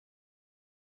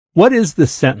What is the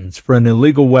sentence for an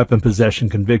illegal weapon possession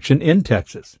conviction in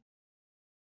Texas?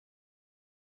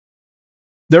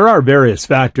 There are various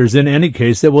factors in any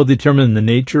case that will determine the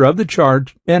nature of the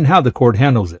charge and how the court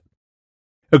handles it.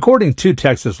 According to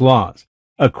Texas laws,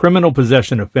 a criminal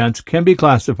possession offense can be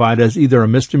classified as either a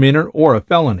misdemeanor or a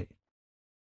felony.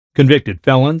 Convicted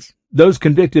felons, those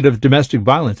convicted of domestic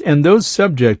violence, and those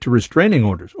subject to restraining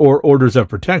orders or orders of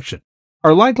protection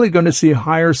are likely going to see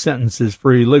higher sentences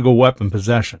for illegal weapon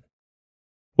possession.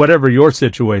 Whatever your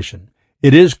situation,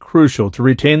 it is crucial to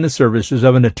retain the services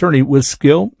of an attorney with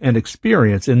skill and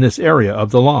experience in this area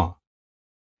of the law.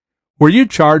 Were you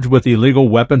charged with illegal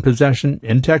weapon possession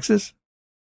in Texas?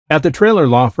 At the Traylor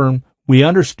Law Firm, we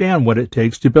understand what it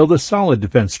takes to build a solid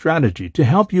defense strategy to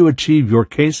help you achieve your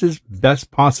case's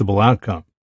best possible outcome.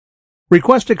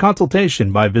 Request a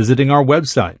consultation by visiting our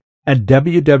website at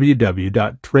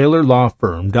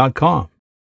www.traylorlawfirm.com.